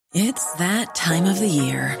It's that time of the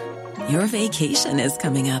year. Your vacation is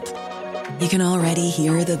coming up. You can already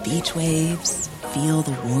hear the beach waves, feel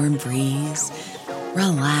the warm breeze,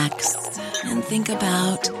 relax, and think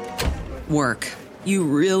about work. You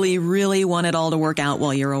really, really want it all to work out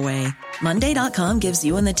while you're away. Monday.com gives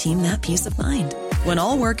you and the team that peace of mind. When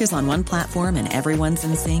all work is on one platform and everyone's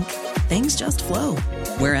in sync, things just flow.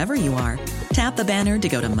 Wherever you are, tap the banner to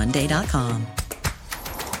go to Monday.com.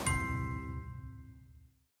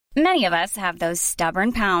 Many of us have those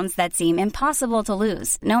stubborn pounds that seem impossible to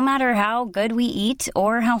lose, no matter how good we eat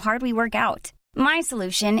or how hard we work out. My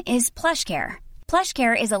solution is PlushCare.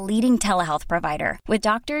 PlushCare is a leading telehealth provider with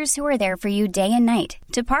doctors who are there for you day and night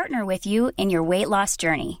to partner with you in your weight loss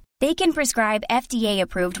journey. They can prescribe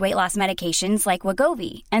FDA-approved weight loss medications like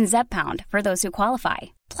Wegovy and Zepbound for those who qualify.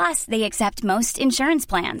 Plus, they accept most insurance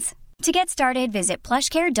plans. To get started, visit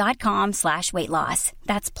plushcare.com/weightloss.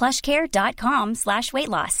 That's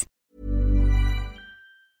plushcare.com/weightloss.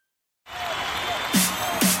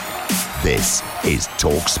 This is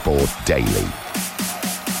TalkSport Daily.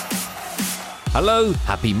 Hello,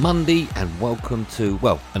 happy Monday, and welcome to,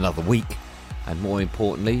 well, another week. And more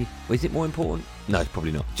importantly, is it more important? No, it's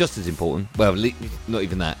probably not. Just as important. Well, not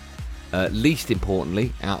even that. Least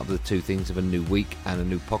importantly, out of the two things of a new week and a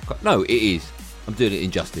new podcast. No, it is. I'm doing it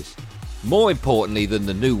injustice. More importantly than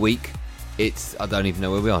the new week, it's, I don't even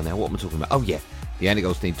know where we are now. What am I talking about? Oh, yeah. The Andy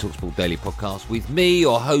Goldstein TalkSport Daily podcast with me,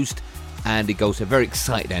 your host, Andy Goldstein. Very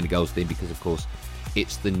excited, Andy Goldstein, because, of course,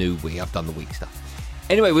 it's the new week. I've done the week stuff.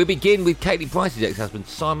 Anyway, we begin with Katie Price's ex-husband,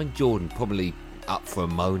 Simon Jordan, probably up for a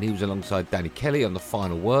moan. He was alongside Danny Kelly on The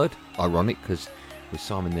Final Word. Ironic, because with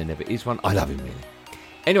Simon there never is one. I love him, really.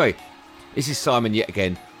 Anyway, this is Simon yet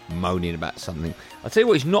again moaning about something. I'll tell you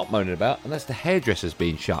what he's not moaning about, and that's the hairdressers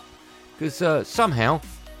being shut. Because somehow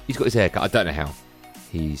he's got his haircut. I don't know how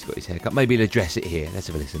he's got his haircut. Maybe he'll address it here. Let's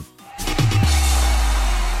have a listen.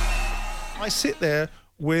 I sit there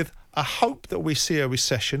with a hope that we see a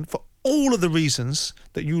recession for all of the reasons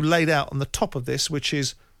that you laid out on the top of this, which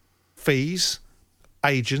is fees,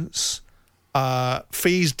 agents,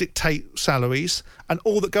 fees dictate salaries, and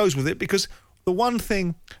all that goes with it. Because the one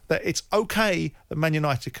thing that it's okay that Man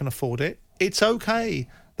United can afford it. It's okay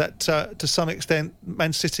that to some extent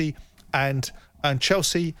Man City and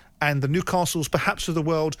Chelsea and the Newcastles perhaps of the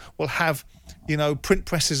world will have, print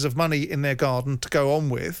presses of money in their garden to go on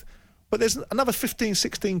with. But there's another 15,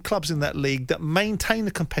 16 clubs in that league that maintain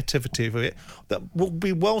the competitivity of it, that will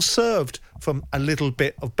be well served from a little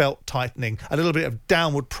bit of belt tightening, a little bit of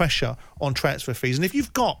downward pressure on transfer fees. And if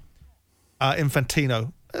you've got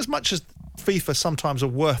Infantino, as much as FIFA sometimes are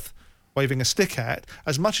worth waving a stick at,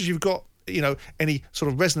 as much as you've got any sort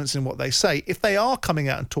of resonance in what they say, if they are coming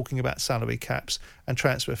out and talking about salary caps and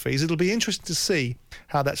transfer fees, it'll be interesting to see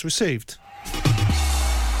how that's received.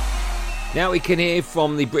 Now we can hear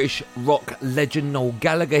from the British rock legend Noel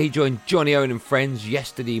Gallagher. He joined Johnny Owen and friends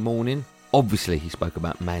yesterday morning. Obviously, he spoke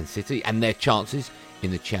about Man City and their chances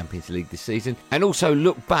in the Champions League this season, and also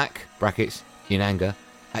looked back, brackets, in anger,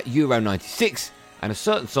 at Euro 96 and a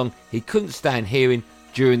certain song he couldn't stand hearing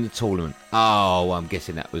during the tournament. Oh, I'm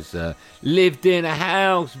guessing that was Lived in a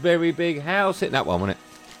House, Very Big House. That one, wasn't it?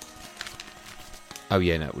 Oh,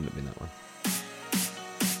 yeah, no, it wouldn't have been that one.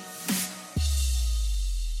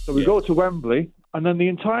 So we go to Wembley, and then the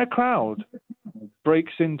entire crowd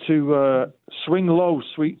breaks into Swing Low,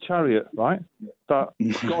 Sweet Chariot, right? That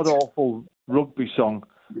god-awful rugby song.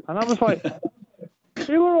 And I was like,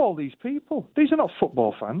 who are all these people? These are not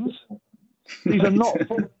football fans. These are not...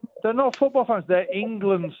 They're not football fans. They're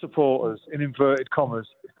England supporters, in inverted commas.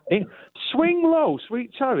 Swing Low,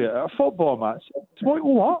 Sweet Chariot at a football match.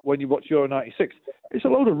 What? When you watch Euro 96, it's a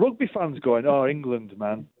load of rugby fans going, oh, England,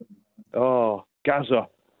 man. Oh, Gaza.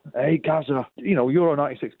 Hey, Gaza. Euro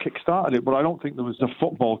 96 kick-started it, but I don't think there was a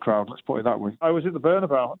football crowd, let's put it that way. I was at the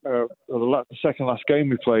Bernabeu, the second last game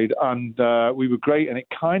we played, and we were great, and it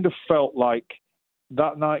kind of felt like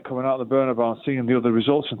that night coming out of the Bernabeu and seeing the other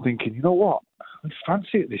results and thinking, you know what? I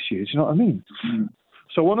fancy it this year. Do you know what I mean?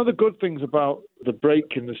 So one of the good things about the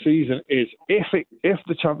break in the season is if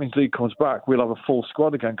the Champions League comes back, we'll have a full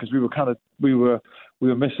squad again, because we were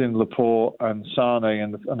missing Laporte and Sane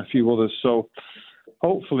and a few others. So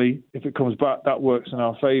hopefully, if it comes back, that works in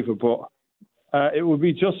our favour. But it would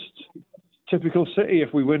be just typical City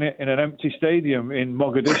if we win it in an empty stadium in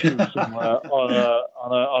Mogadishu somewhere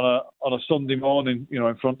on a Sunday morning,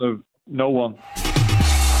 in front of no one.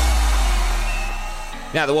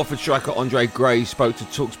 Now, the Watford striker Andre Gray spoke to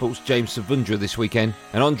TalkSport's James Savundra this weekend,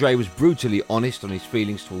 and Andre was brutally honest on his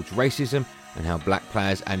feelings towards racism and how black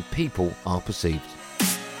players and people are perceived.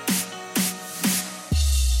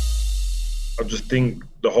 I just think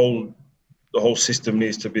the whole system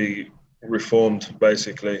needs to be reformed.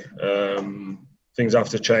 Basically, things have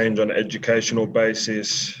to change on an educational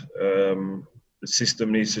basis. The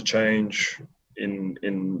system needs to change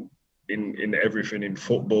in everything, in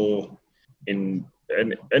football, in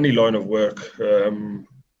any line of work.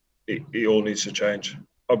 It all needs to change.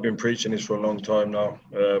 I've been preaching this for a long time now,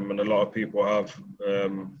 and a lot of people have.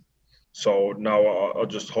 So now I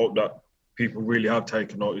just hope that people really have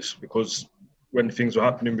taken notice, because when things were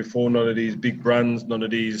happening before, none of these big brands, none of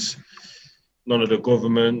the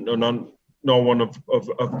government, no one of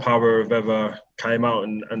power have ever came out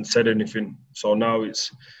and said anything. So now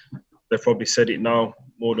they've probably said it now,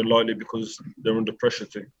 more than likely, because they're under pressure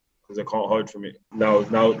to, because they can't hide from it.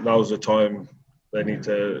 Now's the time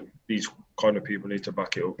these kind of people need to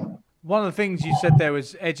back it up. One of the things you said there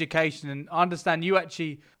was education, and I understand you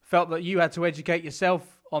actually felt that you had to educate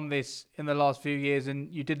yourself on this in the last few years, and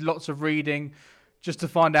you did lots of reading just to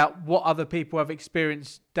find out what other people have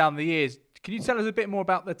experienced down the years. Can you tell us a bit more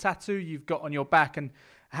about the tattoo you've got on your back and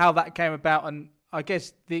how that came about, and I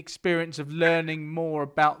guess the experience of learning more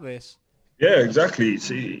about this? Yeah, exactly.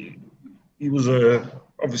 It was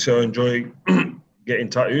obviously I enjoy getting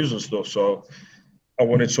tattoos and stuff, so I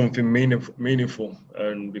wanted something meaningful,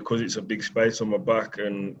 and because it's a big space on my back,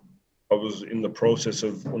 and I was in the process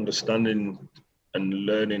of understanding and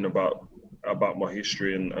learning about my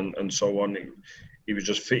history and so on, it was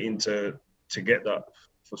just fitting to get that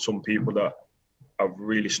for some people that have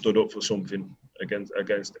really stood up for something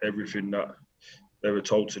against everything that they were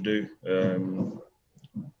told to do, and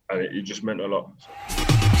it just meant a lot.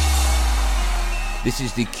 This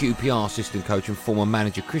is the QPR assistant coach and former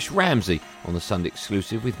manager Chris Ramsey on the Sunday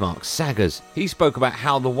Exclusive with Mark Saggers. He spoke about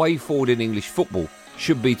how the way forward in English football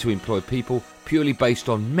should be to employ people purely based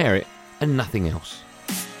on merit and nothing else.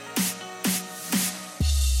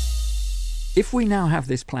 If we now have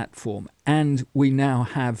this platform and we now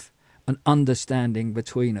have an understanding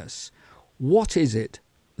between us, what is it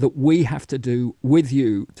that we have to do with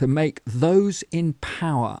you to make those in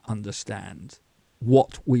power understand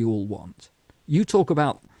what we all want? You talk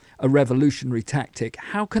about a revolutionary tactic.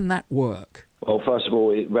 How can that work? Well, first of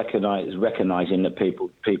all, recognising that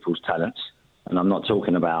people's talents. And I'm not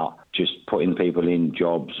talking about just putting people in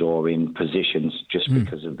jobs or in positions just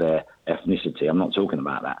because of their ethnicity. I'm not talking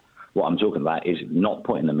about that. What I'm talking about is not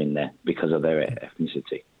putting them in there because of their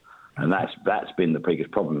ethnicity. And that's been the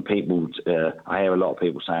biggest problem. People, I hear a lot of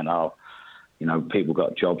people saying, oh, you know, people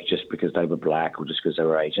got jobs just because they were black or just because they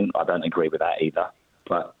were Asian. I don't agree with that either.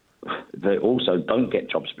 But they also don't get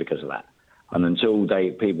jobs because of that. And until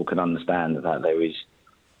people can understand that there is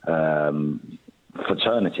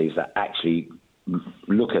fraternities that actually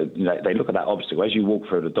look at that obstacle. As you walk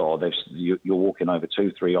through the door, you're walking over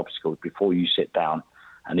 2-3 obstacles before you sit down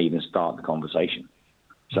and even start the conversation.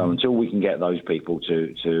 So until we can get those people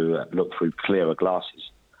to look through clearer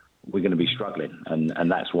glasses, we're going to be struggling.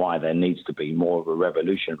 And that's why there needs to be more of a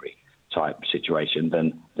revolutionary type situation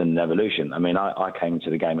than an evolution. I mean, I came to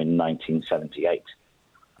the game in 1978,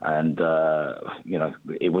 and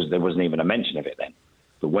there wasn't even a mention of it then.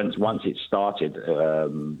 But once it started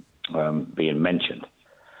being mentioned,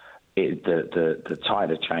 the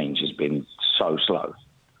tide of change has been so slow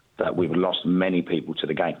that we've lost many people to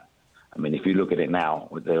the game. I mean, if you look at it now,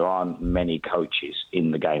 there aren't many coaches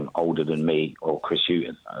in the game older than me or Chris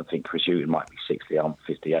Hughton. I think Chris Hughton might be 60, I'm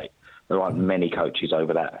 58. There aren't many coaches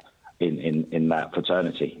over that in that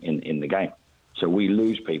fraternity in the game. So we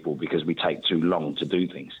lose people because we take too long to do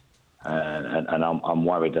things. And I'm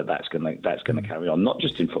worried that that's going to carry on, not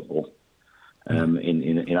just in football,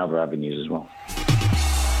 in other avenues as well.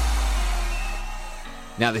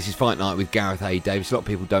 Now, this is Fight Night with Gareth A. Davis. A lot of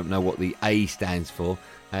people don't know what the A stands for.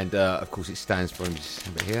 And, of course, it stands for... Just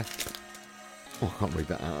have it here. Oh, I can't read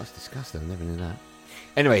that out. That's disgusting. I never knew that.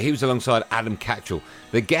 Anyway, he was alongside Adam Catchell.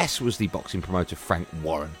 The guest was the boxing promoter Frank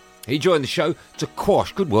Warren. He joined the show to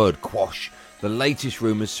quash the latest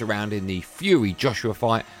rumours surrounding the Fury-Joshua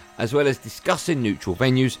fight, as well as discussing neutral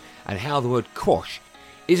venues and how the word quash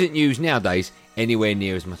isn't used nowadays anywhere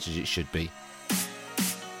near as much as it should be.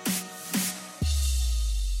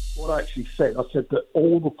 What I actually said, I said that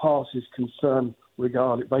all the parties concerned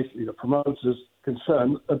regarding, basically the promoters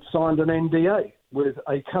concerned, had signed an NDA with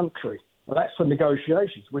a country. Well, that's for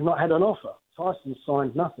negotiations. We've not had an offer. Tyson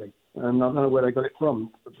signed nothing. And I don't know where they got it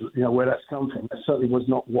from, where that's come from. That certainly was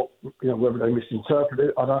not what, whether they misinterpreted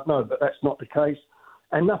it, I don't know, but that's not the case.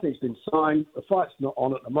 And nothing's been signed. The fight's not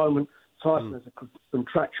on at the moment. Tyson has a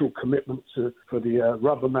contractual commitment for the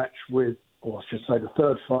rubber match with, or I should say the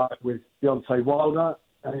third fight with Deontay Wilder.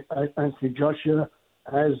 Anthony Joshua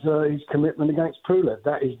as his commitment against Pulev.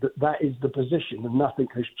 That is the position, and nothing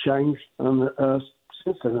has changed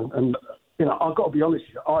since then. And I've got to be honest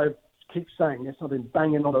with you, I keep saying this. I've been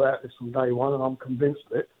banging on about this from day one, and I'm convinced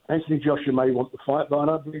of it. Anthony Joshua may want the fight, but I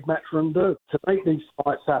don't believe Matchroom do. To make these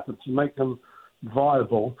fights happen, to make them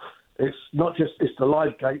viable, it's not just it's the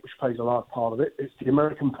live gate, which plays a large part of it. It's the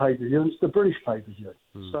American pay-per-view, and it's the British pay-per-view.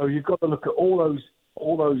 So you've got to look at all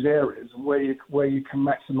those areas and where you can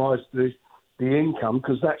maximise the income,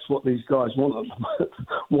 because that's what these guys want.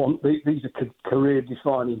 These are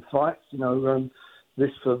career-defining fights.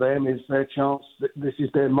 This for them is their chance. This is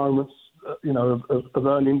their moments, of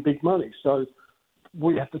earning big money. So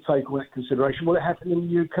we have to take all that consideration. Will it happen in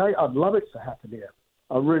the UK? I'd love it to happen here.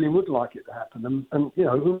 I really would like it to happen. And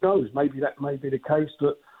who knows? Maybe that may be the case,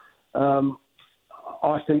 but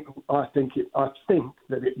I think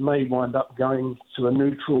that it may wind up going to a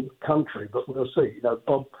neutral country, but we'll see.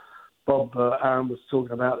 Bob Aaron was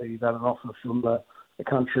talking about that he's had an offer from a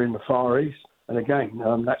country in the Far East, and again,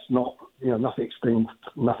 that's not nothing's been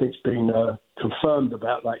confirmed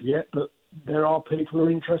about that yet, but there are people who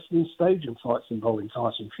are interested in staging fights involving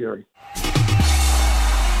Tyson Fury.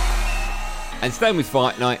 And staying with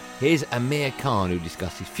Fight Night, here's Amir Khan, who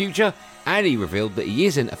discussed his future, and he revealed that he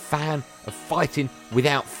isn't a fan of fighting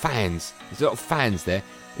without fans. There's a lot of fans there.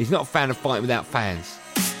 He's not a fan of fighting without fans.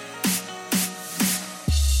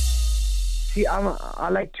 See, I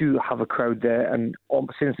like to have a crowd there, and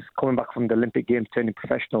since coming back from the Olympic Games, turning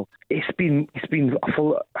professional, it's been a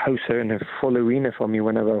full house and a full arena for me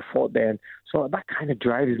whenever I fought there. And so that kind of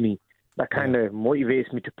drives me. That kind of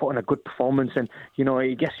motivates me to put on a good performance, and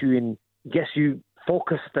it gets you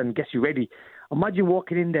focused and gets you ready. Imagine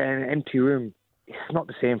walking in there in an empty room. It's not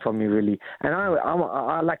the same for me, really. And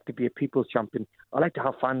I like to be a people's champion. I like to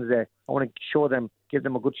have fans there. I want to show them, give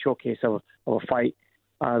them a good showcase of a fight.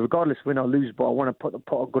 Regardless win or lose, but I want to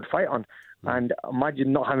put a good fight on. And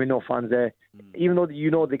imagine not having no fans there, even though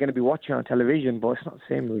they're going to be watching on television, but it's not the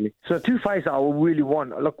same really. So the two fights that I would really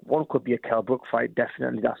want, look, one could be a Kell Brook fight,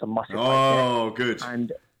 definitely. That's a massive fight. Oh, good.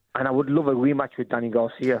 And I would love a rematch with Danny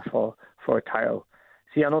Garcia for a title.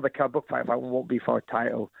 See, I know the Kell Brook fight won't be for a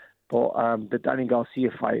title, but the Danny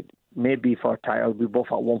Garcia fight may be for a title. We're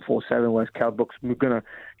both at 147, whereas Kell Brook's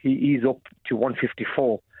he's up to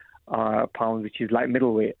 154. Pounds, which is like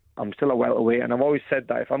middleweight. I'm still a welterweight, and I've always said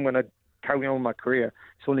that if I'm going to carry on with my career,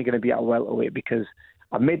 it's only going to be at welterweight, because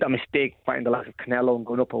I've made that mistake fighting the likes of Canelo and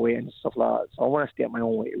going up a weight and stuff like that. So I want to stay at my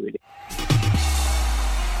own weight, really.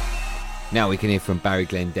 Now we can hear from Barry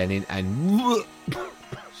Glendenning and...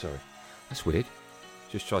 Sorry, that's weird.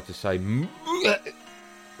 Just tried to say...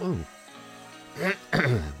 Oh.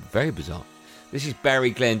 Very bizarre. This is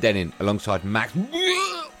Barry Glendenning alongside Max...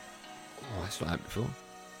 Oh, that's not happened before.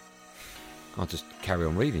 I'll just carry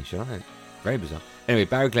on reading, shall I? Very bizarre. Anyway,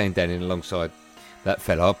 Barry Glendenning alongside that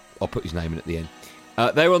fella. I'll put his name in at the end.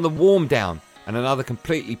 They were on the warm down and another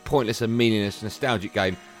completely pointless and meaningless nostalgic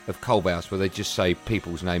game of Cold House where they just say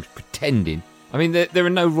people's names pretending. I mean, there are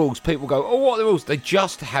no rules. People go, oh, what are the rules? They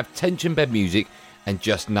just have tension bed music and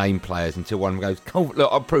just name players until one of them goes, Cold,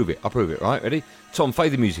 look, I'll prove it, right? Ready? Tom,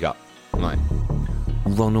 fade the music up. Right.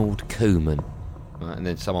 Ronald Koeman. Right, and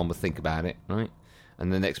then someone will think about it, right?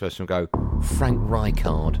 And the next person will go, Frank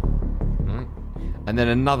Rijkaard. Right? And then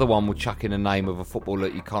another one will chuck in a name of a footballer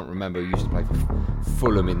that you can't remember who used to play for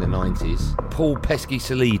Fulham in the 90s. Paul Pesky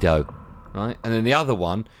Salido. Right? And then the other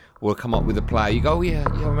one will come up with a player. You go, oh, yeah,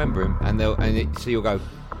 I remember him. So you'll go,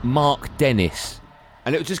 Mark Dennis.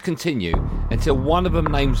 And it'll just continue until one of them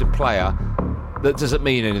names a player that doesn't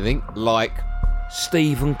mean anything, like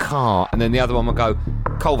Stephen Carr. And then the other one will go,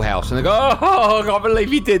 Coldhouse. And they go, oh, I can't believe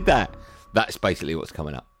he did that. That's basically what's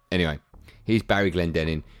coming up. Anyway, here's Barry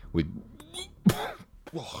Glendenning with...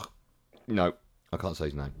 No, I can't say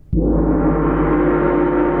his name.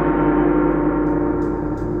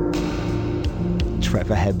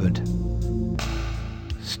 Trevor Hebard.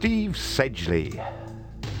 Steve Sedgley.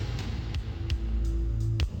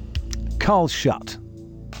 Carl Shutt.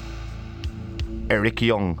 Eric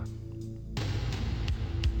Young.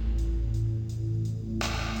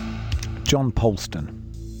 John Polston.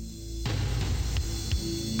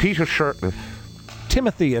 Peter Shirtliff.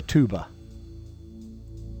 Timothy Atuba.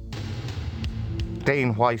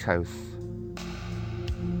 Dane Whitehouse.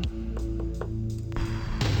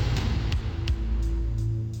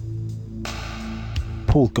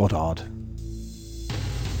 Paul Goddard.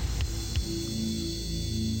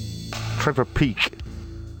 Trevor Peake.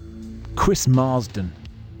 Chris Marsden.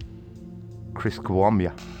 Chris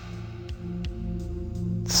Kawamia.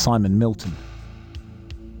 Simon Milton.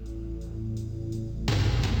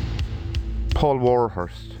 Paul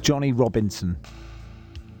Warhurst. Johnny Robinson.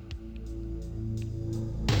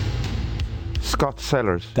 Scott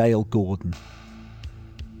Sellers. Dale Gordon.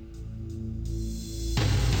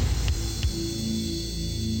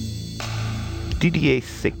 Didier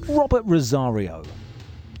Six. Robert Rosario.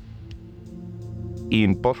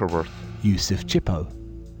 Ian Butterworth. Yusuf Chippo.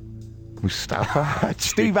 Mustafa.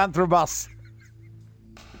 Steve Anthrobus.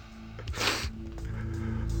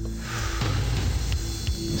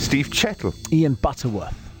 Steve Chettle. Ian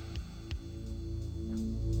Butterworth.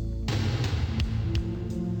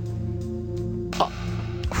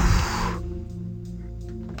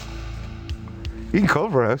 Ian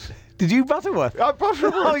Culverhouse. Did you Butterworth? I'm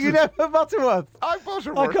Butterworth. Oh, you never Butterworth? I'm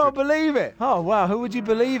Butterworth. I can't believe it. Oh, wow. Who would you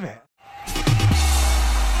believe it?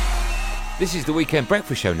 This is the Weekend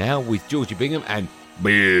Breakfast Show now with Georgie Bingham and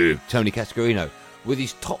Tony Cascarino with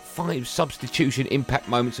his top 5 substitution impact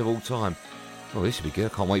moments of all time. Oh, this will be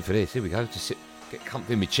good. I can't wait for this. Here we go. Just get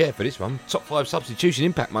comfy in my chair for this one. Top 5 substitution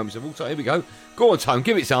impact moments of all time. Here we go. Go on, Tone.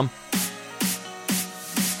 Give it some.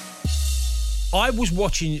 I was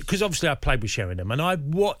watching, because obviously I played with Sheringham, and I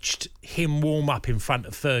watched him warm up in front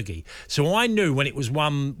of Fergie. So I knew when it was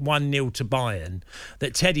 1-0 to Bayern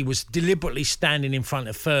that Teddy was deliberately standing in front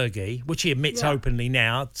of Fergie, which he admits openly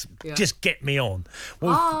now, just get me on.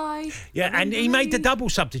 Well, Hi. Yeah, and he made the double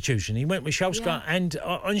substitution. He went with Solskjaer and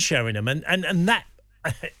on Sheringham, and that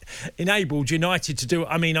enabled United to do it.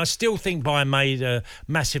 I mean, I still think Bayern made a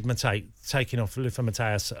massive mistake taking off Lothar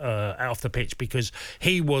Matthäus off the pitch, because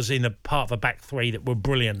he was in a part of a back three that were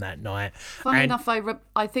brilliant that night. Funny enough,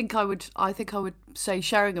 I think I would say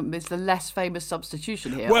Sheringham is the less famous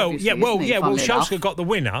substitution here. Well, obviously, Well, Solskjaer got the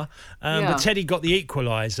winner, but Teddy got the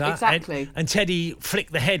equaliser. Exactly. And Teddy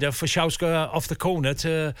flicked the header for Solskjaer off the corner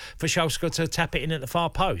for Solskjaer to tap it in at the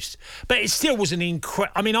far post. But it still was an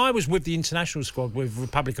incredible. I mean, I was with the international squad with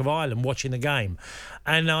Republic of Ireland watching the game,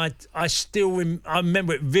 and I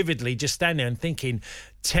remember it vividly, just standing there and thinking,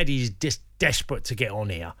 Teddy's just desperate to get on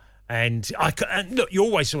here. And look, you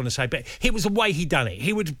always want to say, but it was the way he done it.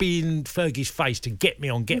 He would be in Fergie's face to get me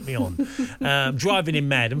on, driving him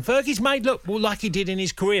mad. And Fergie's made, like he did in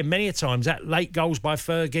his career many a times, that late goals by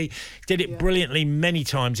Fergie, did it brilliantly many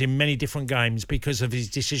times in many different games because of his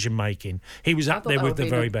decision-making. He was up there with the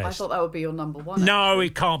very best. I thought that would be your number one. No,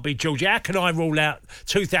 it can't be, Georgie. How can I rule out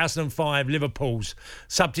 2005 Liverpool's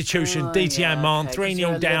substitution, DT Amman,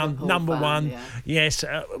 3-0 down, number one. Yes.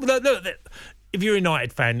 Look, if you're a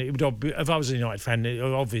United fan, if I was a United fan, it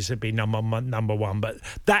would obviously be number one. But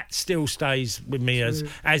that still stays with me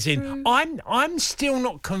as in. I'm still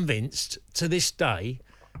not convinced to this day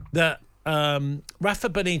that Rafa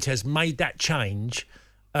Benitez made that change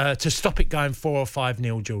to stop it going 4 or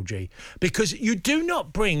 5-0, Georgie, because you do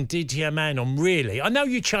not bring Didier Amann on, really. I know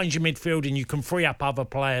you change your midfield and you can free up other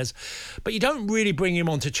players, but you don't really bring him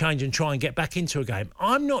on to change and try and get back into a game.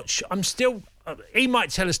 I'm not. I'm still. He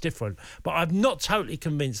might tell us different, but I'm not totally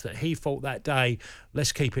convinced that he thought that day,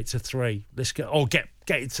 let's keep it to 3. Let's get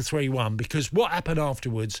it to 3-1, because what happened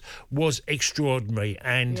afterwards was extraordinary,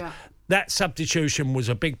 and that substitution was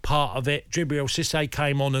a big part of it. Djibril Cissé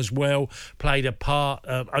came on as well, played a part.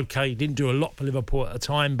 He didn't do a lot for Liverpool at the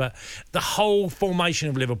time, but the whole formation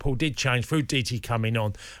of Liverpool did change through DT coming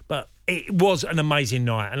on. But it was an amazing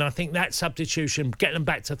night, and I think that substitution, getting them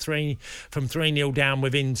back to 3-0 down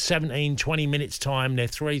within 17, 20 minutes time, they're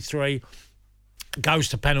 3-3. Goes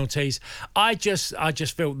to penalties. I just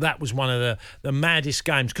felt that was one of the maddest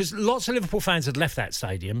games, because lots of Liverpool fans had left that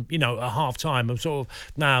stadium, at half time. I'm sort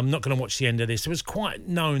of, I'm not going to watch the end of this. It was quite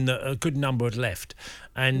known that a good number had left.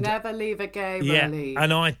 And never leave a game early.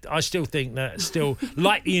 And I still think that,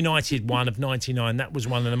 like the United one of 99, that was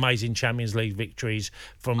one of the amazing Champions League victories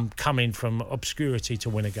from coming from obscurity to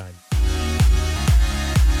win a game.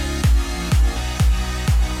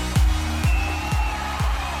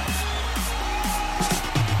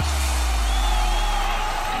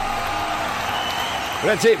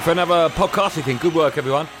 Well, that's it for another podcast. Again, good work,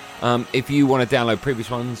 everyone. If you want to download previous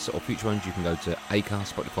ones or future ones, you can go to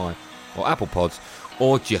Acast, Spotify, or Apple Pods,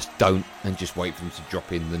 or just don't and just wait for them to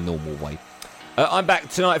drop in the normal way. I'm back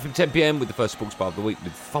tonight from 10 p.m. with the first Sports Bar of the week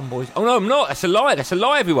with Fun Boys. Oh, no, I'm not. That's a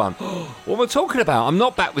lie, everyone. What am I talking about? I'm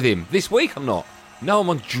not back with him. This week, I'm not. No, I'm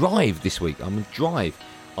on Drive this week. I'm on Drive.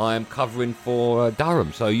 I am covering for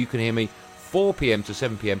Durham, so you can hear me 4 p.m. to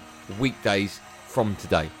 7 p.m. weekdays from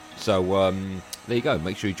today. So, there you go.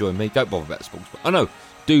 Make sure you join me. Don't bother about the sports. Oh, no,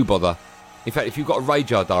 do bother. In fact, if you've got a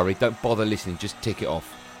Radar Diary, don't bother listening. Just tick it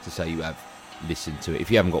off to say you have listened to it. If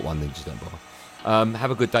you haven't got one, then just don't bother. Have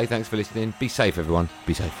a good day. Thanks for listening. Be safe, everyone.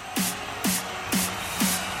 Be safe.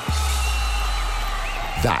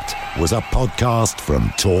 That was a podcast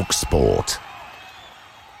from Talk Sport.